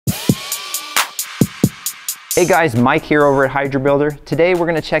Hey guys, Mike here over at HydroBuilder. Today we're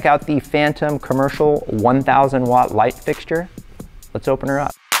going to check out the Phantom commercial 1000 watt light fixture. Let's open her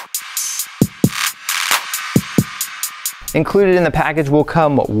up. Included in the package will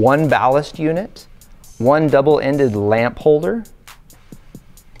come one ballast unit, one double-ended lamp holder.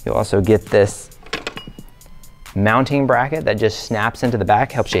 You'll also get this mounting bracket that just snaps into the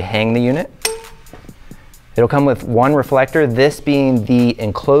back, helps you hang the unit. It'll come with one reflector, this being the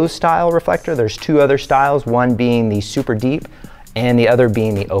enclosed style reflector. There's two other styles, one being the super deep and the other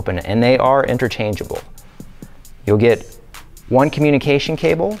being the open, and they are interchangeable. You'll get one communication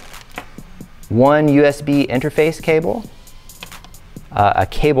cable, one USB interface cable, a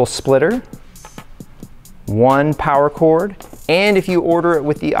cable splitter, one power cord, and if you order it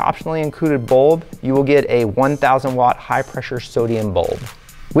with the optionally included bulb, you will get a 1000 watt high pressure sodium bulb.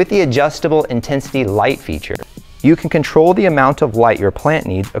 With the adjustable intensity light feature, you can control the amount of light your plant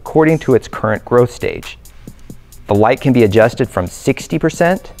needs according to its current growth stage. The light can be adjusted from 60%,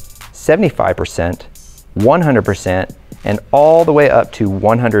 75%, 100%, and all the way up to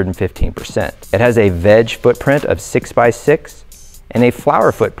 115%. It has a veg footprint of 6x6 and a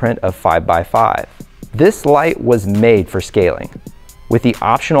flower footprint of 5x5. This light was made for scaling. With the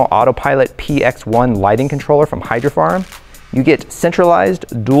optional Autopilot PX1 lighting controller from Hydrofarm, you get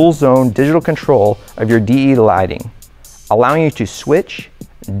centralized dual zone digital control of your DE lighting, allowing you to switch,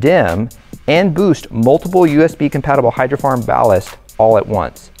 dim, and boost multiple USB compatible Hydrofarm ballast all at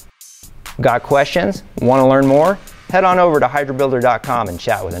once. Got questions? Want to learn more? Head on over to hydrobuilder.com and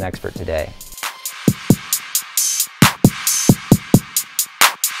chat with an expert today.